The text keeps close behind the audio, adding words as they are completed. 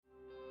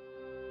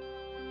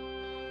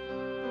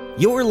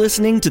You're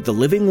listening to The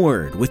Living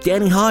Word with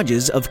Danny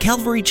Hodges of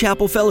Calvary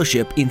Chapel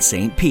Fellowship in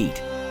St. Pete.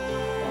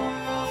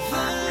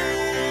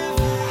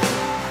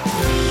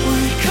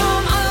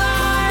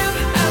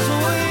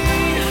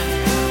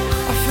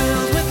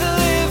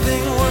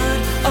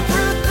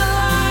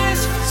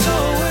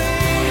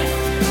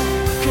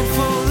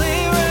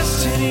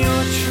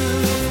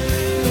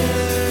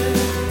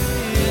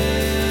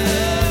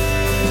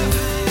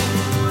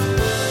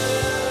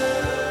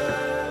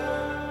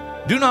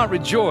 Do not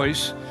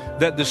rejoice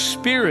that the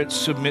spirits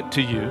submit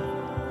to you,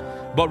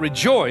 but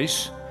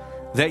rejoice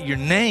that your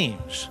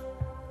names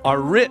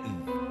are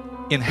written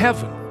in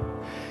heaven.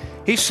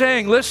 He's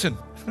saying, listen,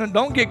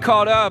 don't get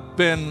caught up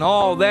in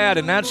all that,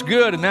 and that's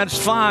good, and that's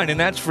fine, and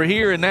that's for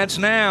here, and that's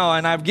now,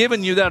 and I've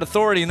given you that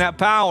authority and that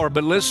power,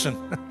 but listen,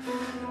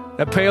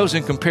 that pales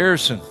in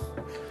comparison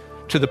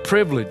to the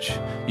privilege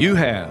you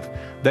have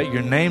that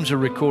your names are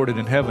recorded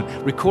in heaven,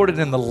 recorded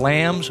in the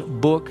Lamb's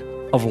book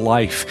of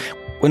life.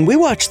 When we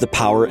watch the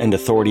power and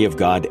authority of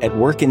God at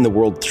work in the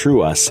world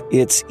through us,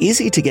 it's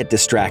easy to get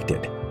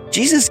distracted.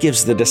 Jesus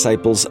gives the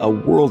disciples a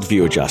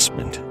worldview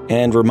adjustment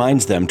and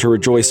reminds them to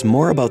rejoice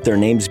more about their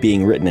names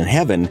being written in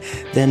heaven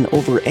than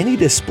over any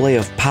display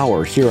of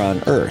power here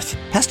on earth.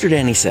 Pastor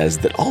Danny says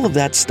that all of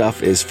that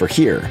stuff is for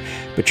here,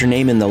 but your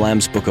name in the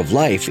Lamb's Book of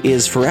Life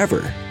is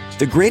forever.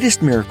 The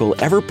greatest miracle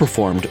ever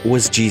performed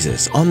was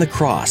Jesus on the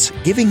cross,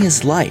 giving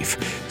his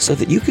life so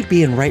that you could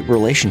be in right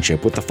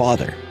relationship with the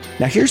Father.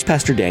 Now here's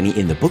Pastor Danny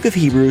in the book of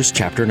Hebrews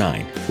chapter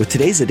 9 with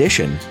today's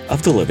edition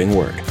of The Living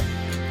Word. To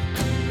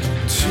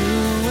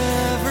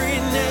every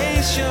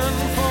nation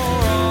for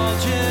all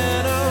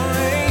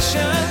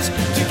generations,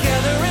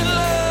 together in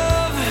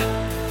love,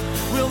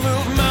 we'll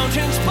move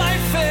mountains by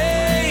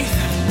faith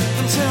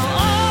until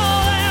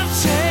all have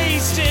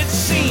tasted,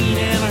 seen,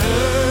 and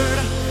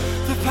heard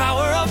the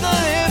power of the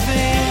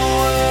living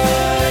word.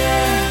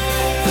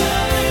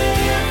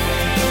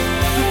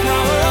 The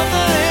power of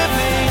the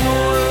living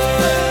word.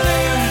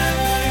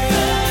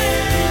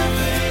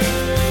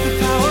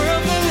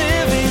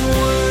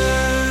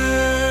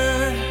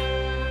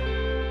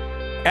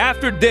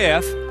 After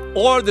death,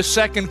 or the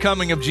second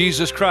coming of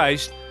Jesus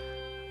Christ,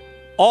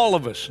 all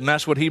of us, and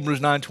that's what Hebrews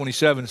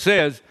 9:27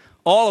 says,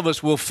 all of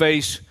us will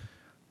face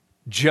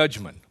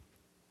judgment.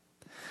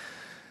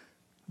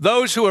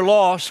 Those who are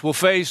lost will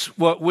face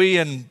what we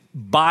in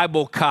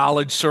Bible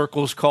college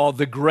circles call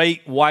the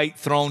Great White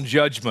Throne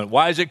Judgment.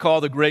 Why is it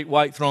called the Great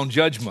White Throne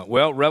Judgment?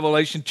 Well,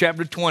 Revelation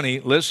chapter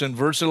 20, listen,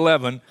 verse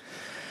 11,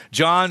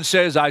 John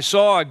says, I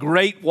saw a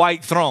great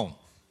white throne.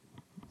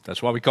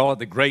 That's why we call it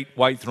the Great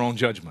White Throne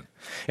Judgment.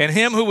 And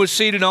him who was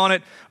seated on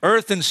it,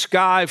 earth and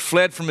sky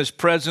fled from his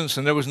presence,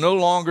 and there was no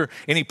longer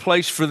any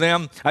place for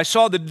them. I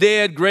saw the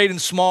dead, great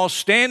and small,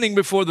 standing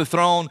before the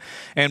throne,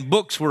 and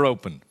books were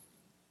opened.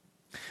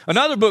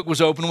 Another book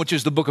was opened, which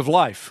is the book of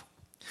life.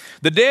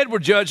 The dead were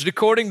judged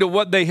according to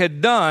what they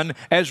had done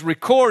as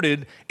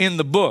recorded in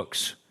the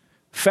books.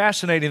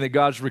 Fascinating that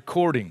God's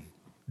recording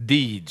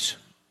deeds.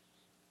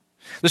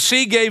 The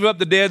sea gave up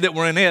the dead that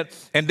were in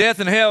it, and death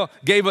and hell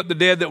gave up the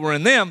dead that were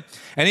in them,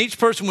 and each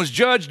person was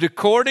judged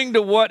according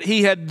to what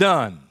he had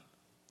done.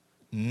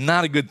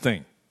 Not a good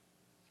thing.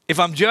 If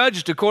I'm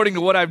judged according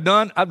to what I've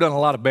done a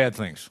lot of bad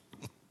things.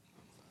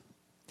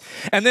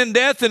 And then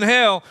death and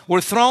hell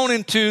were thrown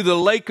into the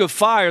lake of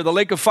fire. The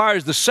lake of fire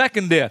is the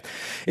second death.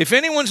 If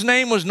anyone's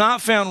name was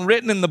not found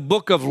written in the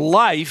book of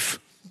life,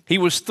 he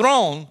was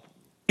thrown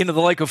into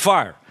the lake of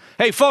fire.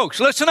 Hey, folks,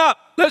 listen up.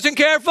 Listen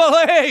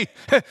carefully.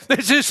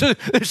 This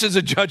is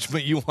a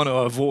judgment you want to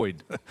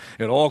avoid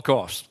at all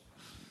costs.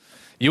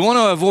 You want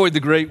to avoid the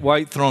great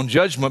white throne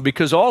judgment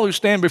because all who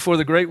stand before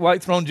the great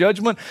white throne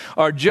judgment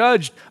are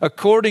judged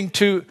according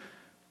to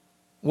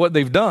what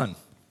they've done.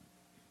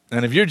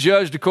 And if you're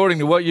judged according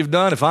to what you've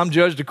done, if I'm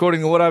judged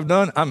according to what I've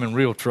done, I'm in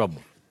real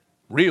trouble.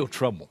 Real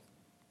trouble.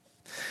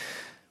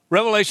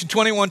 Revelation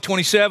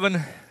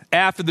 21:27.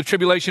 After the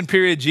tribulation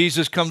period,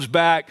 Jesus comes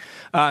back.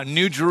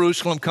 New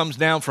Jerusalem comes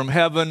down from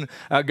heaven.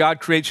 God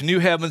creates new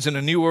heavens and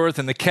a new earth,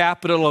 and the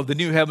capital of the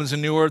new heavens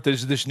and new earth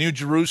is this New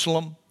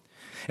Jerusalem.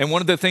 And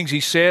one of the things he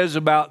says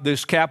about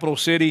this capital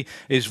city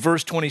is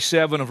verse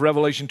 27 of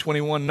Revelation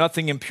 21,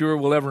 nothing impure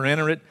will ever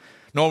enter it,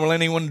 nor will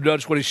anyone who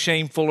does what is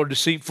shameful or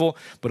deceitful,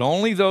 but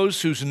only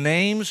those whose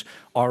names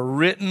are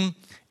written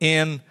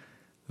in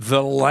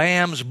the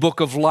Lamb's book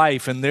of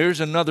life. And there's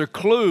another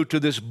clue to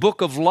this book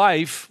of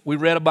life we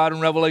read about in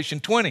Revelation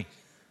 20.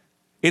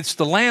 It's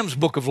the Lamb's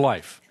book of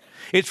life.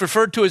 It's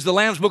referred to as the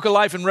Lamb's book of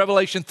life in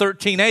Revelation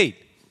 13:8.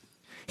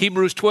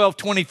 Hebrews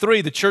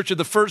 12:23, the church of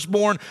the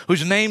firstborn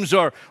whose names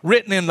are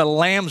written in the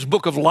Lamb's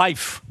book of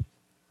life.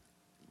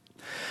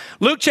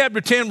 Luke chapter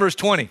 10, verse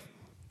 20.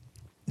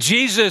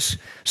 Jesus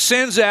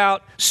sends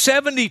out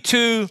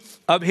 72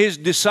 of his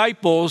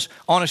disciples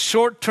on a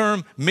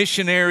short-term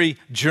missionary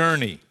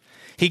journey.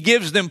 He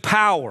gives them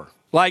power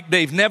like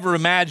they've never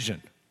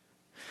imagined.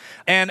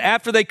 And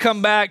after they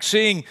come back,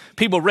 seeing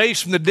people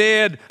raised from the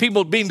dead,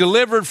 people being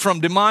delivered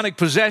from demonic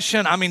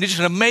possession, I mean, it's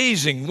just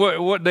amazing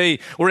what they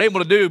were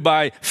able to do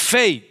by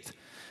faith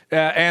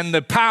and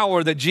the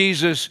power that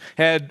Jesus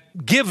had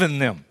given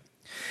them.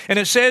 And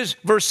it says,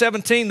 verse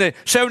 17, the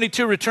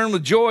 72 returned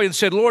with joy and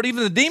said, Lord,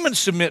 even the demons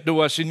submit to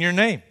us in your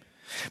name.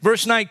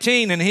 Verse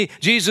 19, and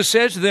Jesus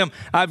says to them,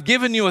 I've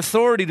given you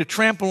authority to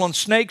trample on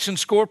snakes and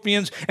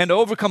scorpions and to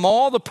overcome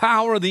all the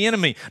power of the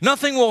enemy.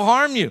 Nothing will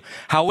harm you.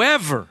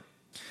 However,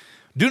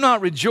 do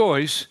not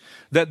rejoice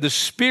that the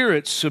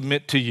spirits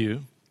submit to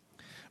you,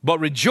 but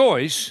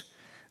rejoice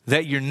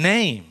that your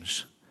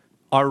names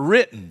are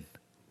written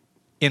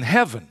in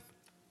heaven.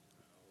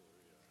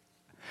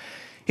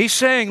 He's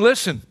saying,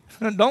 listen,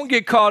 don't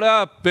get caught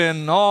up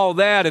in all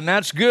that, and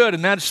that's good,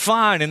 and that's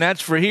fine, and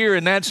that's for here,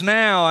 and that's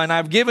now, and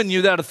I've given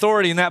you that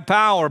authority and that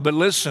power, but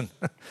listen,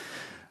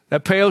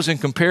 that pales in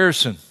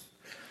comparison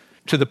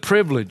to the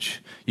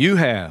privilege you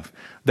have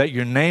that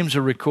your names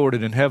are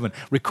recorded in heaven,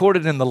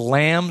 recorded in the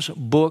Lamb's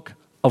book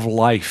of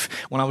life.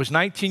 When I was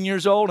 19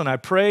 years old and I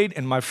prayed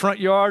in my front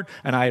yard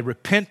and I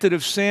repented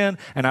of sin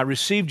and I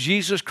received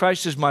Jesus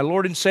Christ as my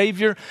Lord and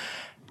Savior,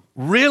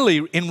 really,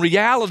 in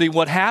reality,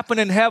 what happened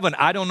in heaven,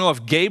 I don't know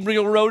if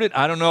Gabriel wrote it.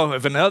 I don't know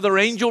if another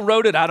angel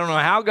wrote it. I don't know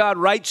how God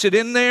writes it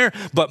in there.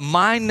 But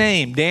my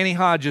name, Danny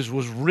Hodges,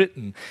 was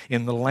written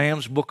in the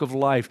Lamb's Book of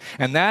Life.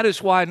 And that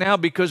is why now,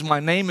 because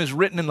my name is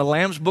written in the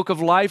Lamb's Book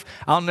of Life,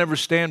 I'll never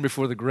stand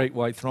before the great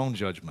white throne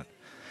judgment.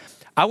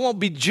 I won't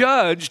be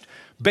judged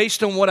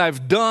based on what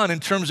I've done in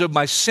terms of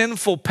my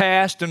sinful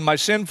past and my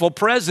sinful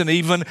present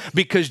even,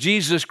 because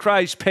Jesus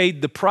Christ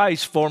paid the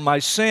price for my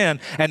sin.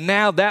 And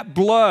now that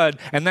blood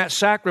and that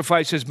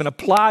sacrifice has been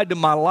applied to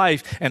my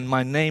life, and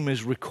my name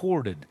is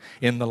recorded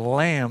in the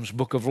Lamb's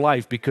Book of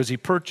Life because He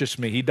purchased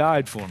me. He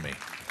died for me.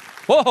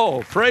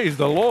 Whoa, praise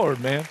the Lord,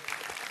 man.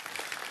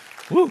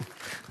 Woo,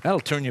 that'll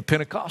turn you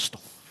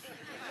Pentecostal.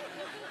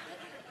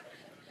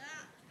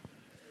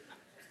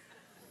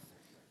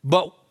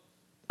 But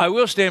I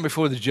will stand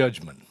before the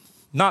judgment,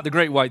 not the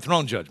great white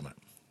throne judgment.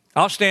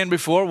 I'll stand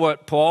before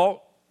what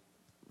Paul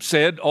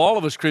said all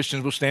of us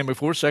Christians will stand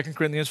before, 2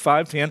 Corinthians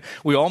 5:10.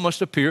 We all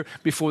must appear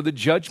before the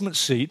judgment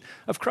seat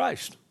of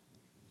Christ.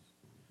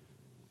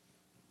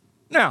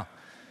 Now,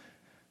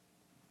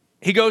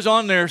 he goes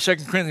on there,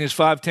 2 Corinthians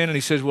 5:10, and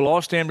he says, we'll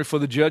all stand before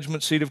the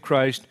judgment seat of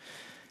Christ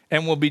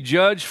and will be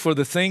judged for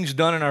the things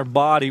done in our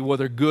body,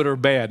 whether good or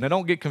bad. Now,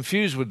 don't get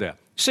confused with that.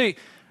 See,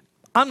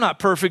 I'm not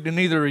perfect, and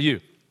neither are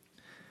you.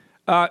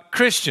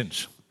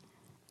 Christians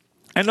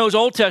and those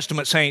Old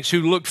Testament saints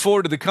who looked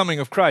forward to the coming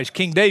of Christ,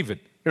 King David,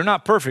 they're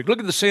not perfect. Look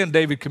at the sin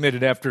David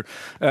committed after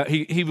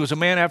he was a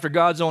man after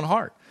God's own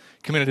heart.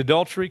 Committed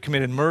adultery,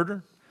 committed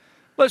murder.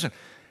 Listen,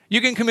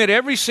 you can commit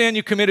every sin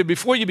you committed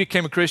before you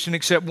became a Christian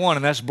except one,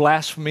 and that's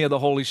blasphemy of the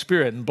Holy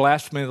Spirit. And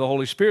blasphemy of the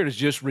Holy Spirit is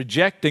just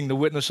rejecting the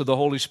witness of the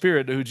Holy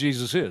Spirit to who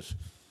Jesus is.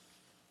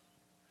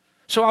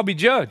 So I'll be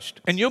judged,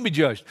 and you'll be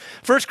judged.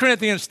 1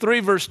 Corinthians 3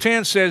 verse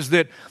 10 says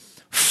that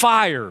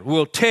fire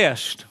will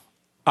test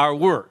our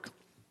work.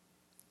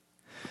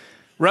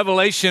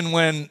 Revelation,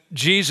 when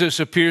Jesus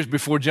appears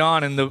before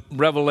John in the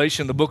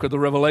Revelation, the book of the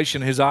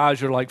Revelation, his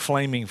eyes are like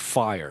flaming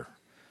fire.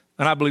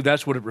 And I believe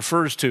that's what it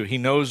refers to. He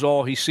knows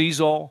all, he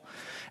sees all.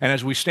 And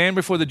as we stand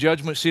before the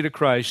judgment seat of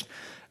Christ,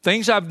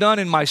 things I've done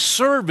in my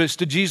service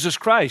to Jesus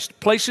Christ,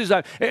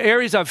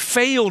 areas I've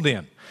failed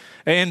in,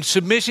 and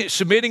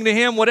submitting to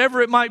Him,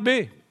 whatever it might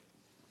be.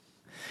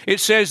 It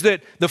says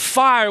that the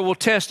fire will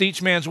test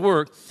each man's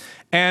work.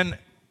 And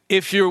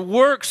if your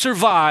work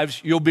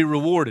survives, you'll be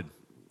rewarded.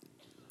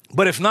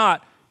 But if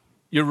not,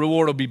 your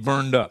reward will be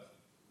burned up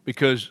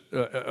because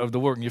of the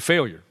work and your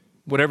failure,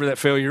 whatever that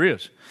failure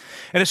is.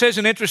 And it says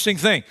an interesting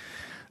thing,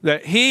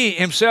 that he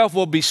himself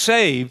will be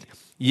saved,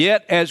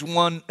 yet as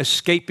one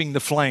escaping the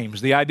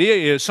flames. The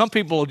idea is some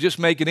people will just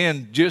make it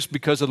in just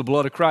because of the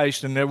blood of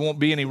Christ, and there won't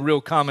be any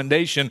real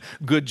commendation.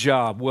 Good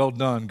job, well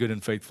done, good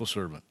and faithful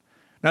servant.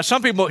 Now,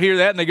 some people hear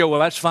that and they go, well,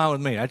 that's fine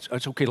with me.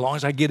 That's okay as long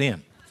as I get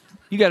in.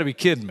 You got to be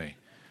kidding me.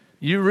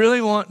 You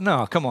really want,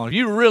 no, come on.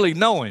 You really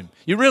know Him.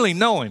 You really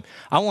know Him.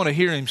 I want to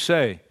hear Him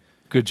say,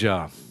 good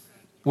job.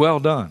 Well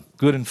done.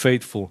 Good and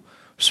faithful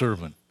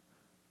servant.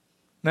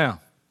 Now,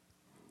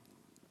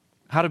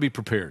 how to be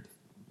prepared.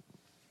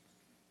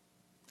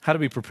 How to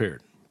be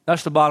prepared.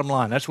 That's the bottom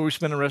line. That's where we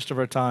spend the rest of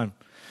our time.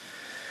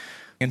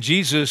 And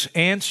Jesus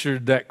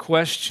answered that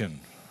question.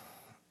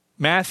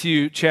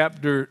 Matthew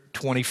chapter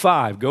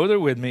 25. Go there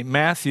with me.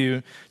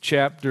 Matthew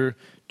chapter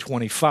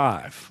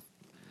 25.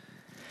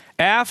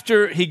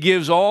 After He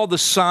gives all the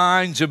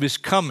signs of His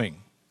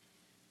coming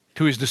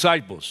to His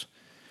disciples,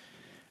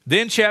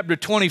 then chapter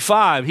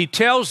 25, He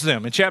tells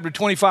them in chapter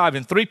 25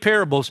 in 3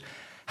 parables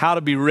how to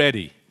be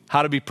ready,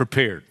 how to be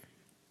prepared.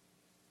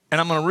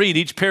 And I'm going to read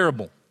each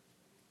parable.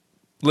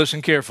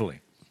 Listen carefully.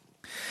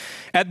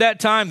 At that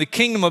time, the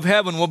kingdom of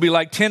heaven will be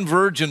like 10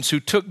 virgins who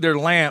took their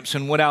lamps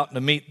and went out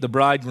to meet the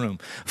bridegroom.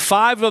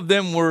 5 of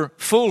them were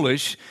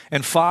foolish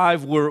and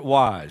 5 were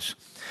wise.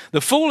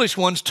 The foolish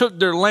ones took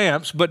their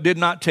lamps, but did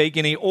not take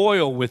any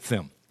oil with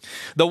them.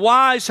 The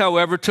wise,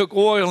 however, took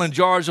oil in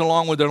jars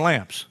along with their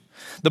lamps.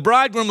 The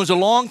bridegroom was a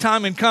long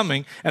time in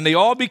coming, and they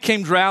all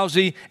became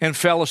drowsy and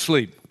fell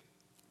asleep.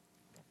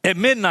 At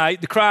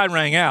midnight, the cry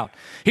rang out,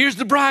 "Here's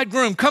the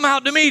bridegroom, come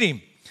out to meet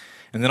him."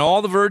 And then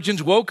all the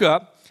virgins woke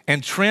up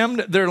and trimmed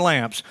their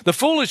lamps. The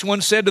foolish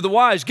ones said to the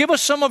wise, "Give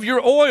us some of your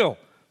oil.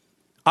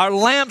 Our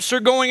lamps are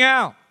going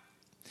out."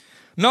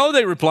 "No,"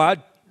 they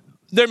replied,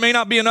 "there may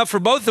not be enough for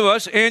both of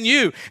us and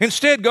you.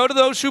 Instead, go to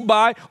those who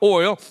buy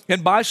oil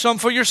and buy some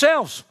for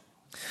yourselves."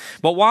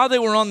 But while they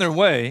were on their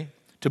way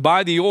to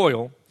buy the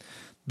oil,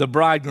 the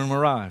bridegroom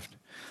arrived.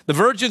 The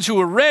virgins who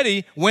were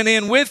ready went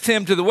in with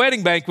him to the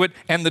wedding banquet,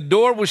 and the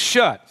door was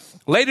shut.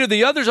 Later,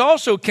 the others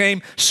also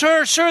came.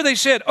 "Sir, sir," they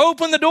said,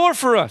 "open the door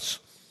for us."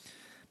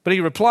 But he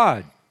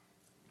replied,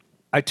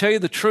 "I tell you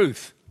the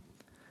truth,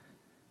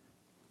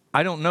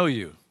 I don't know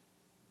you."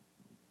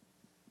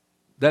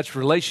 That's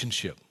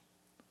relationship.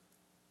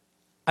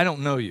 I don't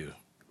know you.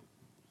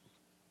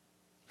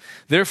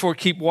 Therefore,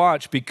 keep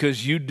watch,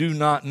 because you do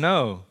not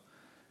know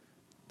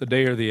the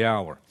day or the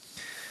hour.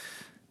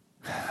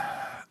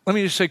 Let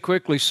me just say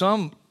quickly,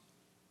 some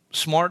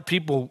smart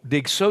people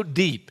dig so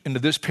deep into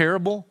this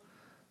parable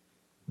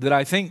that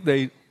I think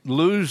they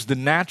lose the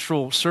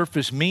natural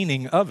surface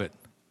meaning of it.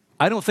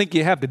 I don't think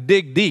you have to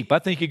dig deep. I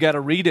think you got to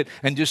read it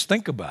and just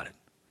think about it.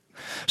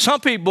 Some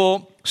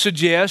people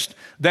suggest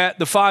that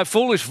the 5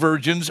 foolish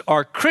virgins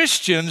are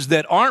Christians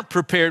that aren't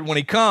prepared when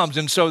he comes,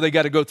 and so they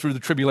got to go through the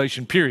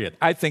tribulation period.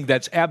 I think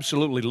that's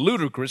absolutely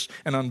ludicrous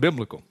and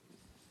unbiblical.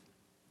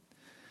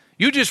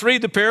 You just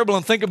read the parable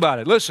and think about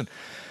it. Listen,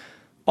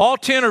 all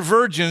 10 are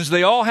virgins.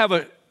 They all have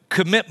a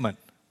commitment.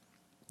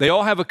 They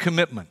all have a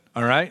commitment,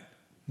 all right?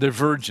 They're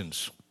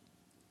virgins.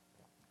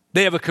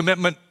 They have a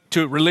commitment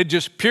to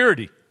religious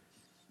purity.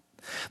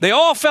 They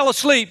all fell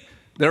asleep.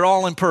 They're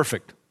all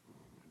imperfect,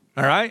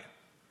 all right?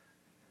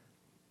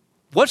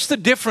 What's the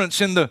difference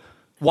in the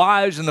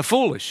wise and the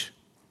foolish?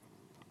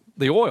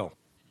 The oil.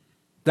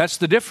 That's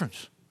the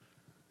difference.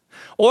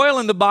 Oil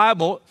in the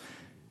Bible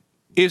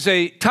is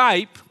a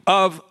type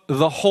of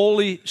the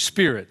Holy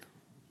Spirit.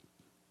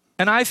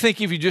 And I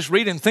think if you just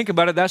read it and think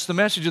about it, that's the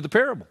message of the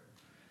parable.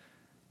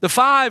 The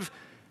 5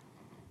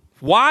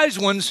 wise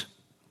ones,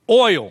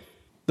 oil.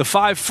 The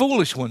 5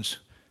 foolish ones,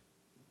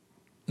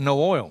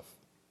 no oil.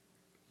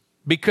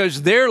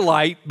 Because their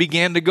light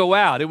began to go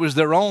out. It was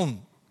their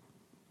own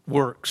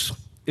works,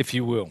 if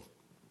you will.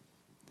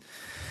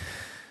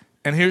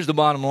 And here's the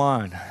bottom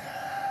line.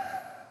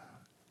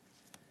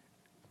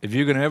 If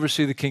you're going to ever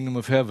see the kingdom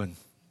of heaven,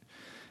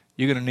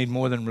 you're going to need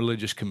more than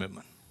religious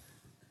commitment.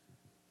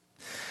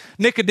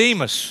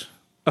 Nicodemus,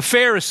 a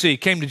Pharisee,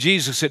 came to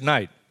Jesus at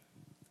night.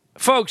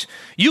 Folks,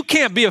 you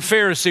can't be a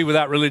Pharisee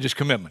without religious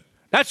commitment.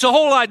 That's the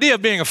whole idea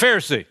of being a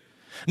Pharisee.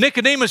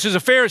 Nicodemus is a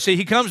Pharisee.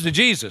 He comes to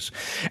Jesus,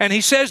 and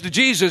he says to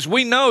Jesus,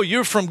 "We know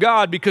you're from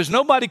God because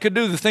nobody could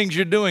do the things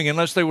you're doing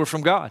unless they were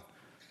from God."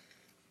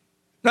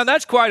 Now,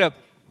 that's quite an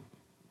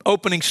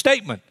opening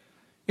statement.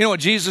 You know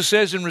what Jesus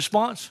says in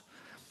response?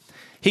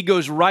 He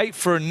goes right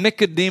for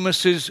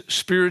Nicodemus's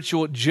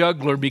spiritual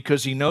jugular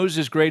because he knows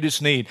his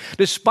greatest need.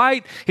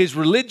 Despite his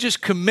religious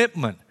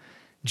commitment,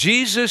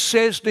 Jesus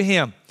says to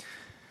him,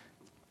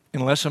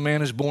 "Unless a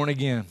man is born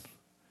again,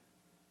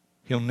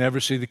 he'll never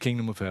see the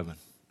kingdom of heaven."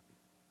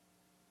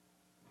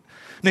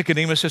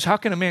 Nicodemus says, "How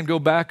can a man go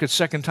back a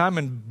second time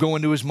and go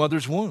into his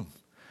mother's womb?"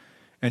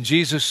 And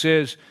Jesus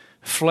says,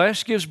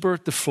 "Flesh gives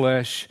birth to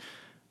flesh,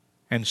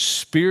 and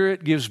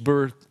spirit gives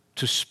birth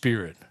to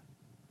spirit.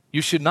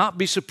 You should not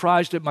be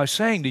surprised at my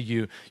saying to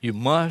you, you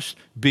must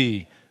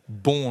be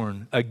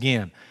born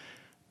again."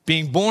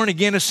 Being born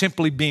again is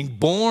simply being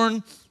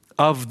born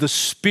of the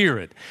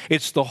Spirit.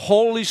 It's the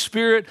Holy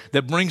Spirit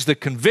that brings the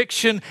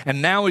conviction,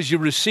 and now as you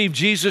receive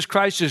Jesus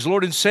Christ as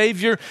Lord and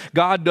Savior,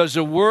 God does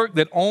a work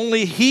that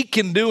only He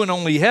can do and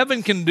only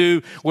heaven can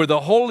do, where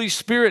the Holy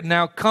Spirit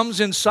now comes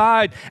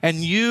inside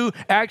and you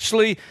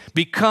actually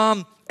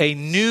become a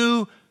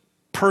new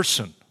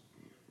person.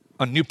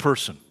 A new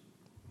person.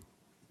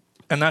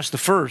 And that's the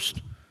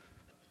first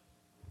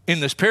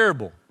in this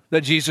parable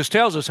that Jesus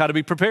tells us how to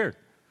be prepared.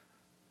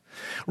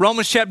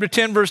 Romans chapter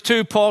 10, verse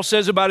 2, Paul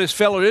says about his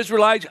fellow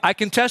Israelites, "I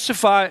can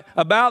testify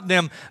about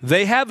them,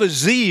 they have a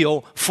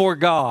zeal for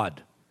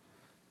God,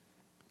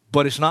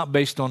 but it's not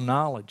based on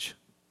knowledge."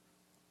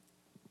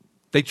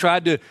 They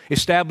tried to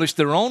establish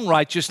their own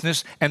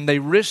righteousness, and they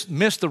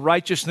missed the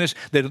righteousness,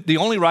 the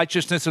only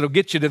righteousness that will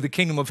get you to the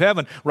kingdom of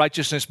heaven,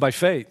 righteousness by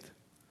faith.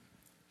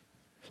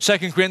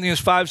 2 Corinthians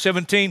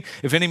 5:17,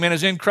 if any man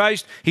is in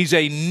Christ, he's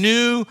a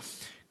new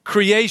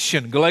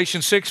creation.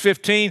 Galatians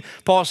 6:15,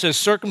 Paul says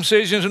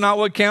circumcision is not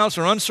what counts,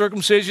 or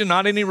uncircumcision,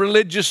 not any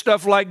religious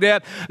stuff like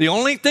that. The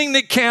only thing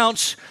that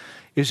counts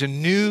is a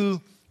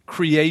new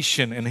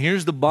creation. And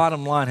here's the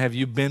bottom line. Have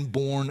you been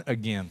born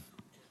again?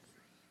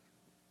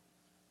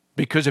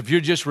 Because if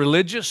you're just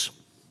religious,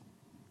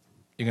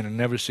 you're going to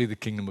never see the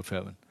kingdom of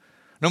heaven,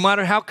 no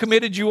matter how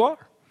committed you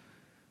are.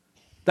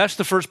 That's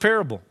the first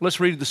parable. Let's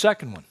read the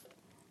second one.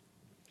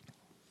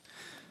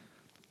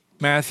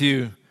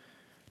 Matthew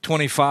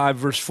 25,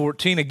 verse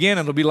 14. Again,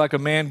 it'll be like a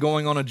man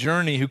going on a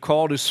journey who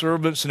called his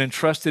servants and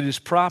entrusted his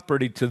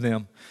property to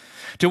them.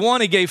 To one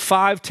he gave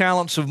 5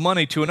 talents of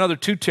money, to another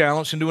 2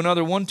 talents, and to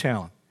another 1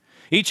 talent.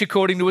 each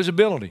according to his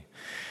ability.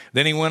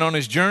 Then he went on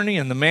his journey,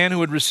 and the man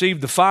who had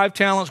received the 5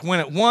 talents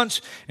went at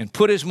once and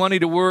put his money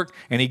to work,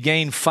 and he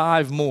gained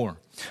 5 more.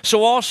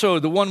 So also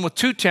the one with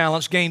 2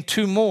 talents gained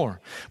 2 more.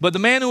 But the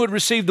man who had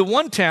received the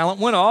 1 talent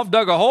went off,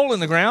 dug a hole in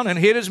the ground, and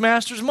hid his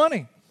master's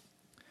money.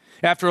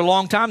 After a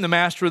long time, the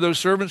master of those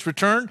servants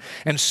returned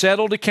and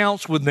settled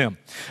accounts with them.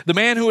 The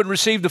man who had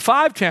received the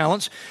 5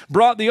 talents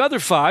brought the other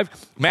 5.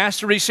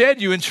 Master, he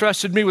said, you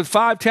entrusted me with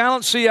 5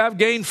 talents. See, I've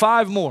gained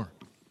 5 more.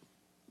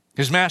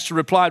 His master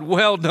replied,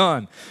 well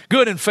done,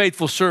 good and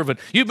faithful servant.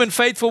 You've been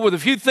faithful with a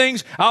few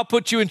things. I'll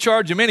put you in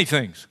charge of many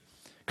things.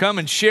 Come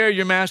and share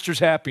your master's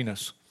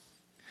happiness.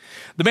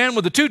 The man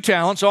with the 2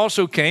 talents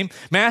also came.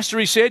 Master,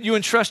 he said, you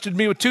entrusted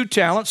me with 2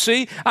 talents.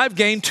 See, I've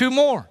gained 2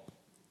 more.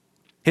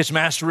 His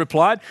master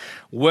replied,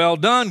 well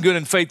done, good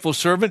and faithful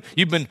servant.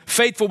 You've been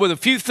faithful with a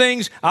few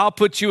things. I'll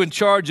put you in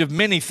charge of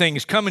many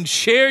things. Come and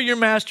share your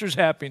master's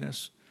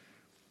happiness.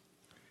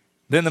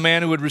 Then the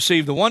man who had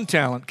received the 1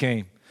 talent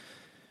came.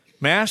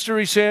 Master,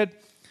 he said,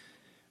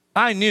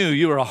 I knew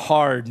you were a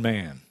hard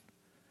man,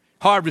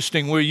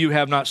 harvesting where you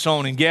have not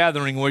sown and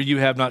gathering where you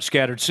have not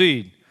scattered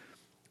seed.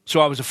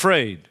 So I was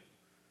afraid,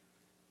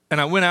 and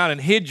I went out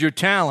and hid your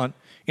talent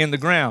in the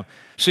ground.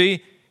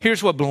 See,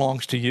 here's what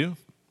belongs to you.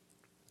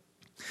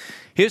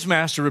 His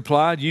master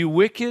replied, you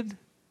wicked,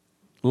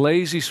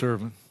 lazy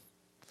servant.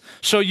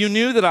 So you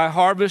knew that I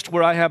harvest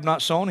where I have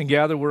not sown and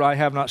gather where I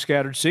have not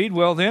scattered seed?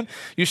 Well then,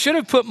 you should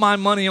have put my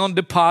money on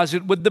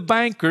deposit with the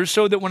bankers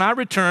so that when I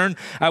returned,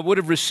 I would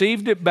have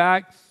received it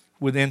back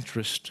with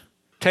interest.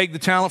 Take the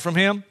talent from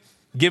him,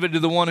 give it to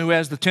the one who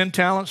has the 10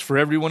 talents. For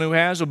everyone who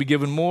has will be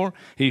given more.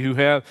 He'll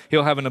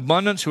have an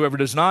abundance. Whoever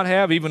does not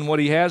have, even what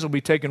he has will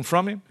be taken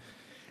from him.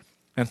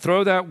 And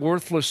throw that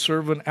worthless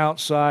servant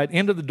outside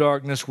into the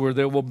darkness where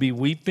there will be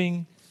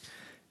weeping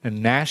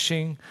and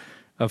gnashing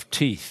of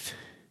teeth.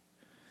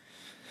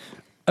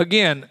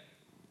 Again,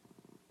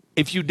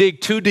 if you dig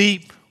too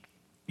deep,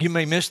 you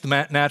may miss the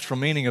natural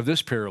meaning of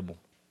this parable.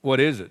 What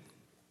is it?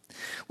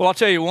 Well, I'll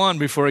tell you one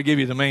before I give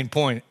you the main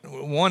point.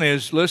 One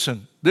is,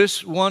 listen,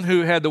 this one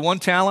who had the 1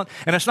 talent,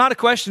 and it's not a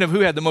question of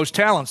who had the most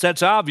talents.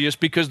 That's obvious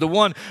because the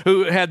one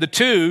who had the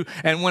 2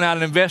 and went out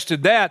and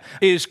invested that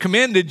is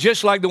commended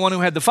just like the one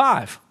who had the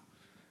 5.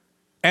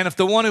 And if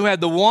the one who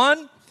had the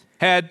 1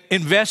 had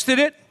invested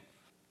it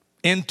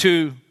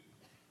into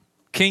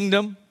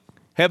kingdom,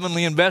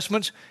 heavenly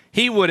investments,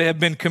 he would have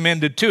been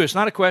commended too. It's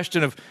not a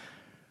question of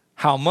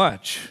how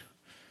much.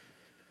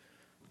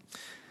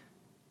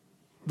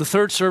 The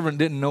 3rd servant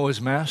didn't know his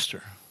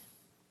master.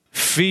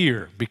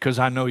 Fear, because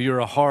I know you're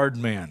a hard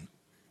man.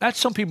 That's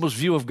some people's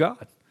view of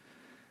God.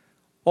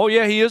 Oh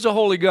yeah, he is a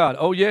holy God.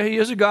 Oh yeah, he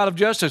is a God of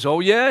justice. Oh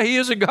yeah, he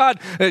is a God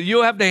that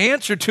you'll have to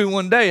answer to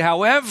one day.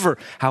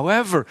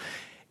 However,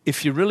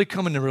 if you really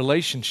come into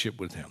relationship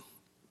with him,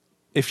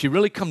 if you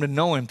really come to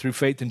know him through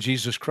faith in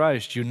Jesus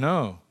Christ, you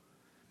know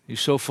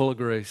he's so full of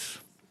grace.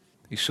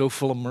 He's so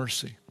full of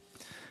mercy.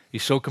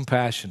 He's so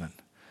compassionate.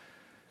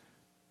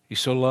 He's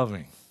so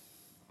loving.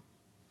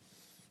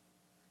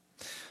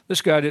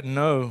 This guy didn't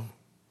know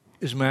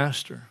his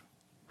master.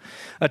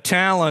 A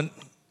talent,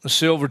 a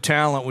silver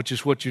talent, which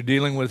is what you're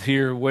dealing with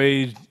here,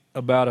 weighed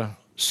about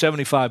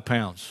 75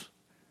 pounds.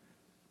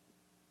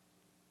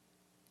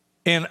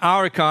 In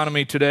our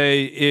economy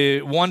today,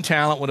 1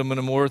 talent would have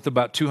been worth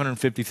about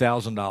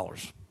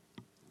 $250,000.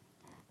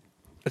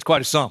 That's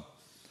quite a sum.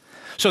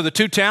 So the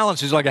 2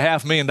 talents is like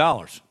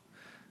 $500,000.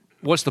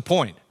 What's the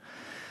point?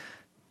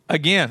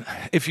 Again,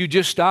 if you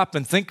just stop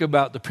and think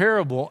about the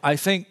parable, I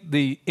think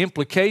the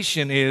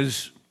implication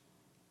is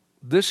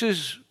this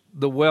is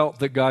the wealth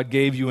that God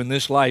gave you in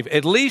this life,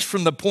 at least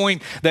from the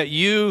point that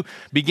you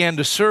began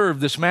to serve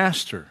this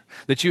master,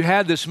 that you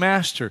had this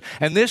master.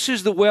 And this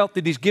is the wealth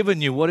that he's given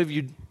you. What have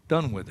you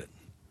done with it?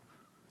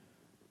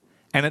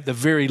 And at the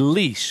very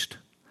least,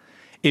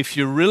 if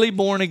you're really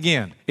born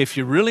again, if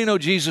you really know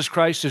Jesus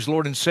Christ as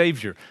Lord and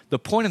Savior, the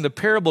point of the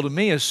parable to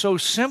me is so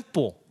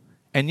simple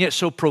and yet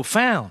so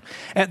profound.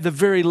 At the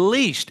very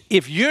least,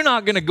 if you're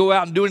not going to go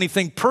out and do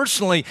anything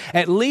personally,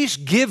 at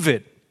least give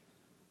it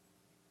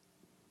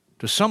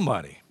to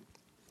somebody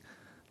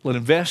that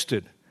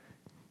invested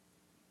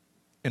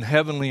in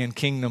heavenly and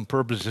kingdom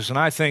purposes. And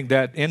I think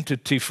that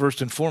entity,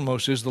 first and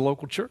foremost, is the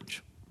local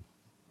church.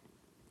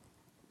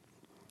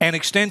 And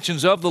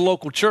extensions of the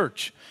local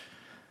church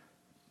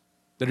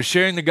that are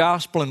sharing the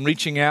gospel and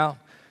reaching out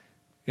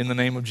in the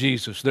name of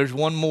Jesus. There's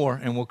one more,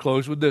 and we'll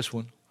close with this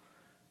one.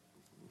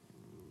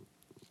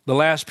 The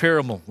last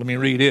parable, let me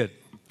read it,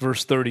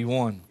 verse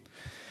 31.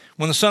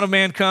 When the Son of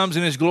Man comes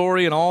in his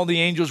glory and all the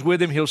angels with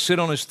him, he'll sit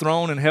on his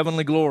throne in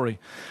heavenly glory.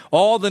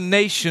 All the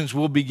nations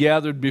will be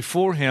gathered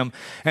before him,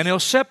 and he'll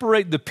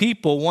separate the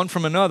people one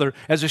from another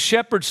as a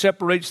shepherd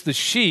separates the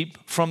sheep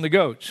from the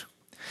goats.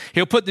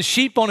 He'll put the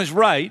sheep on his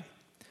right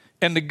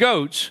and the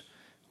goats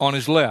on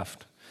his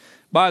left.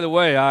 By the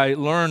way, I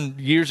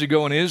learned years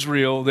ago in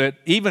Israel that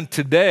even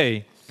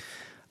today,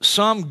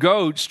 some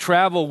goats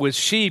travel with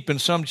sheep and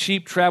some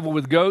sheep travel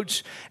with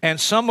goats, and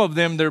some of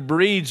them, their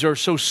breeds are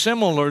so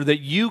similar that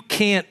you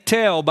can't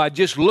tell by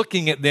just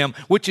looking at them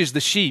which is the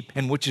sheep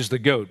and which is the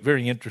goat.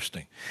 Very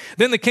interesting.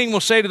 Then the king will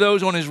say to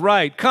those on his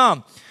right,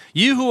 "Come,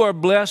 you who are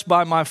blessed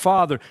by my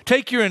Father,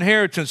 take your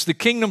inheritance, the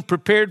kingdom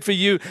prepared for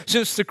you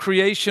since the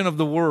creation of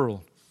the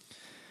world.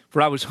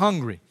 For I was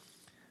hungry,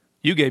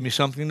 you gave me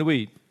something to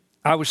eat.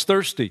 I was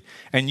thirsty,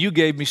 and you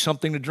gave me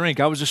something to drink.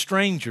 I was a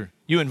stranger,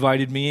 you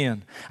invited me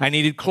in. I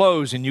needed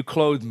clothes, and you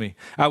clothed me.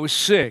 I was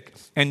sick,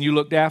 and you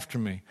looked after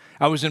me.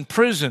 I was in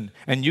prison,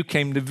 and you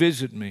came to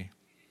visit me."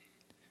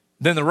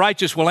 Then the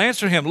righteous will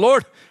answer him,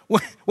 "Lord,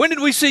 when did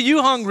we see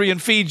you hungry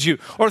and feed you,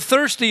 or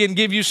thirsty and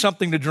give you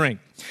something to drink?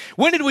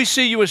 When did we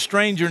see you a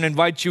stranger and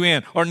invite you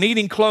in, or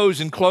needing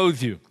clothes and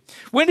clothe you?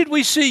 When did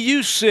we see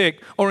you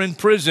sick or in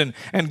prison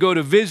and go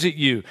to visit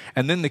you?"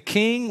 And then the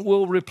king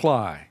will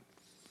reply,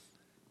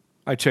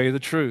 "I tell you the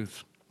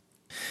truth.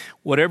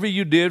 Whatever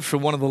you did for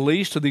one of the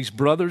least of these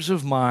brothers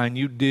of mine,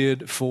 you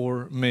did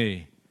for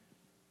me."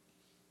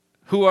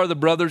 Who are the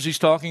brothers he's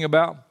talking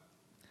about?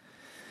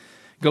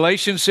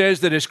 Galatians says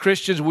that as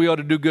Christians, we ought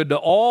to do good to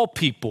all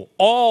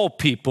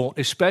people,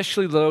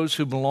 especially those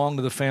who belong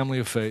to the family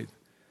of faith.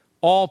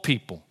 All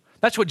people.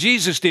 That's what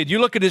Jesus did. You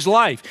look at his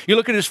life. You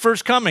look at his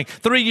first coming.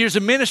 3 years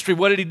of ministry.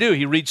 What did he do?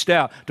 He reached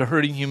out to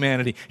hurting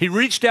humanity. He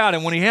reached out,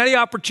 and when he had the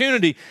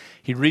opportunity,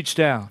 he reached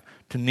out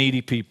to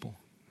needy people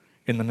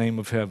in the name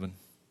of heaven.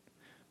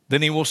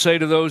 Then he will say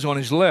to those on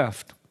his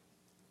left,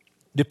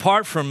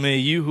 "Depart from me,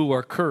 you who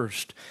are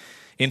cursed,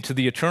 into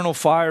the eternal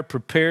fire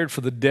prepared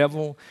for the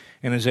devil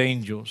and his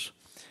angels.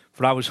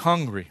 For I was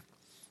hungry,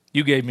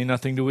 you gave me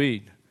nothing to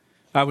eat.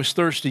 I was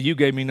thirsty, you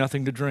gave me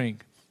nothing to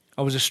drink.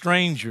 I was a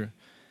stranger,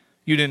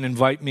 you didn't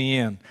invite me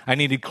in. I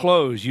needed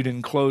clothes, you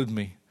didn't clothe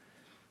me.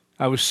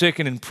 I was sick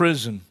and in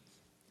prison,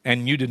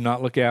 and you did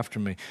not look after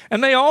me."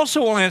 And they also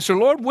will answer,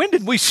 "Lord, when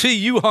did we see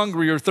you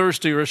hungry or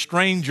thirsty or a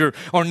stranger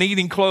or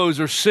needing clothes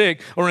or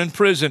sick or in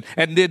prison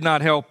and did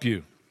not help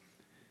you?"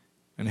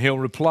 And he'll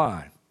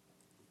reply,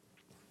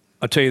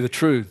 "I'll tell you the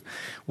truth.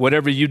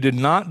 Whatever you did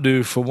not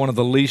do for one of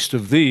the least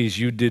of these,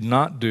 you did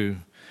not do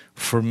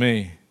for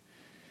me."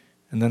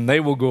 And then they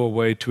will go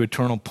away to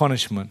eternal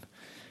punishment,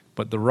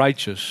 but the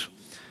righteous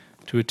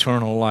to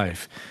eternal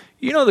life.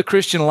 You know, the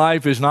Christian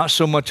life is not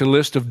so much a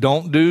list of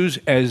don't do's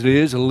as it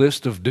is a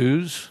list of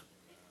do's.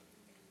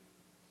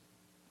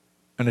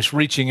 And it's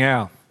reaching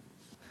out.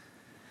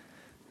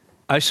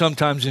 I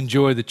sometimes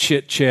enjoy the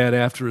chit-chat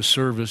after a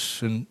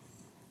service, and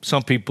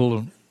some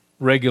people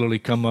regularly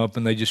come up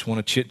and they just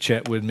want to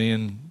chit-chat with me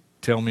and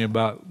tell me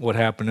about what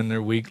happened in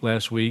their week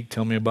last week,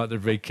 tell me about their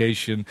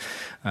vacation,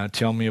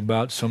 tell me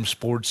about some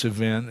sports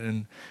event,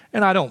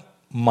 and I don't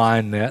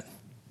mind that.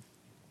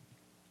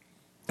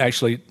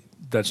 Actually,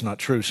 that's not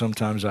true.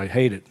 Sometimes I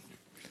hate it.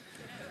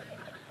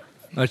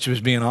 That's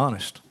just being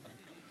honest.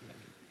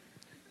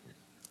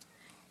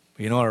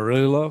 You know what I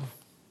really love?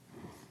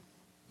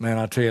 Man,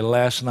 I'll tell you,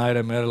 last night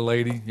I met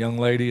a young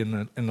lady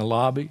in the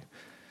lobby.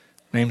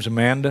 Name's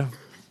Amanda.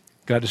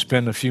 Got to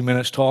spend a few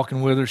minutes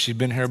talking with her. She's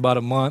been here about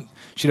a month.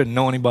 She doesn't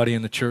know anybody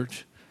in the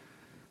church.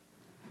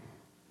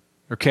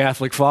 Her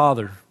Catholic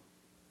father,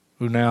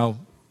 who now,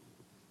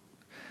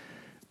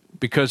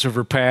 because of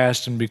her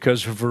past and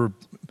because of her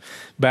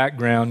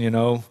background,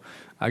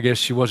 I guess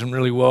she wasn't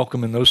really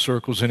welcome in those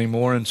circles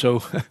anymore. And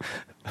so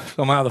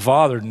somehow the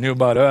father knew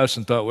about us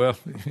and thought, well,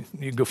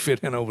 you can go fit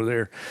in over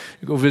there.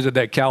 You go visit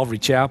that Calvary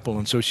Chapel.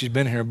 And so she's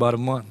been here about a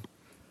month.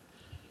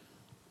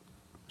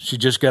 She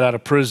just got out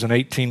of prison,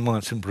 18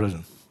 months in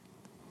prison.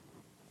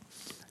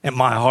 And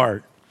my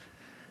heart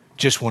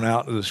just went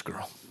out to this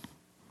girl.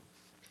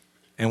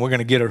 And we're going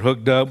to get her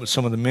hooked up with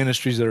some of the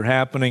ministries that are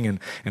happening, and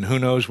who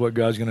knows what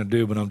God's going to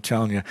do. But I'm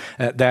telling you,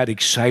 that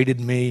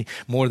excited me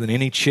more than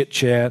any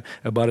chit-chat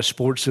about a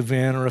sports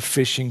event or a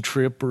fishing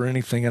trip or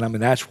anything. And I mean,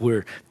 that's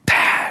where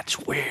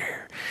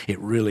it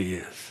really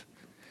is.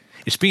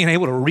 It's being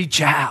able to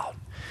reach out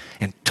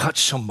and touch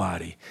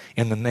somebody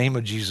in the name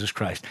of Jesus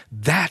Christ.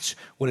 That's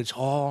what it's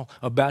all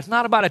about. It's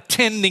not about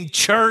attending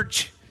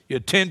church. You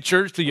attend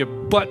church till your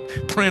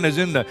butt print is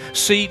in the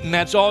seat and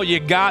that's all you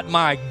got.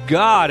 My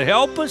God,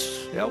 help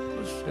us, help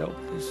us, help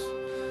us.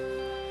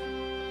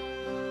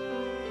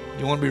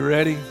 You want to be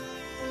ready?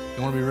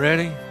 You want to be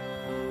ready?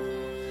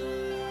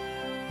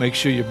 Make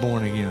sure you're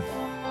born again.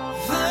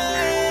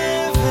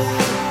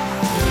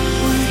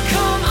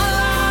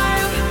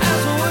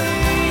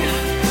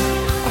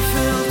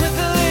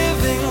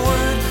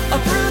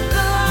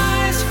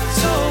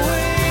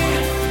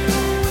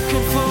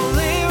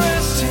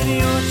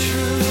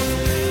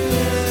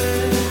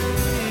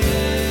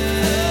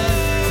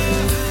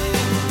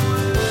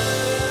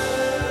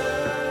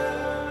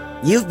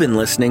 You've been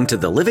listening to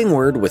The Living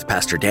Word with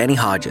Pastor Danny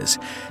Hodges.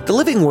 The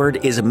Living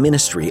Word is a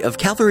ministry of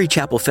Calvary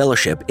Chapel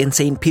Fellowship in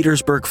St.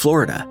 Petersburg,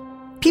 Florida.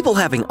 People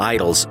having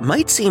idols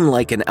might seem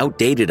like an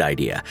outdated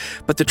idea,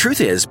 but the truth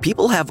is,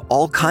 people have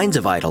all kinds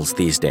of idols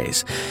these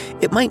days.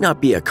 It might not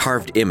be a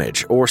carved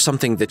image or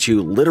something that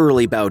you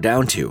literally bow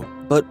down to,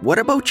 but what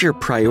about your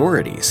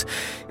priorities?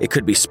 It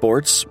could be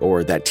sports,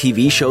 or that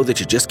TV show that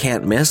you just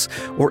can't miss,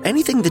 or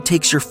anything that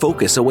takes your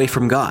focus away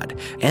from God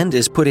and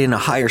is put in a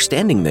higher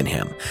standing than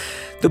Him.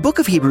 The book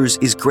of Hebrews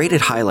is great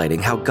at highlighting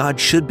how God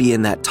should be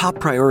in that top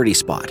priority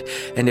spot,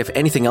 and if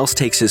anything else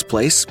takes His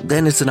place,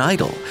 then it's an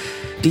idol.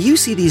 Do you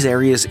see these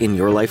areas in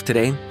your life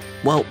today?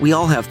 Well, we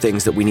all have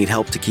things that we need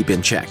help to keep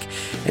in check,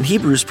 and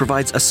Hebrews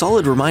provides a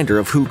solid reminder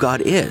of who God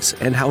is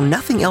and how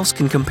nothing else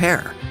can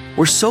compare.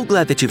 We're so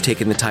glad that you've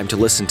taken the time to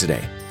listen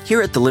today.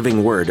 Here at The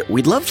Living Word,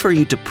 we'd love for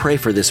you to pray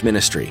for this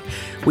ministry.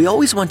 We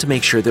always want to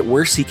make sure that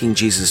we're seeking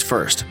Jesus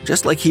first,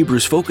 just like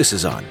Hebrews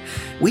focuses on.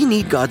 We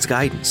need God's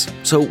guidance,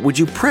 so would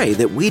you pray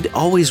that we'd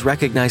always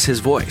recognize His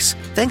voice?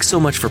 Thanks so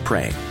much for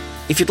praying.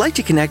 If you'd like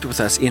to connect with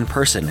us in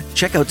person,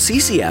 check out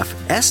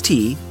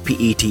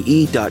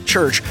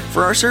ccfstpete.church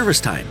for our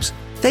service times.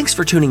 Thanks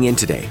for tuning in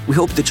today. We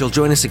hope that you'll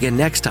join us again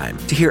next time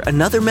to hear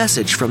another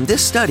message from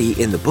this study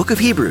in the book of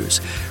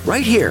Hebrews,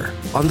 right here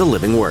on The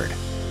Living Word.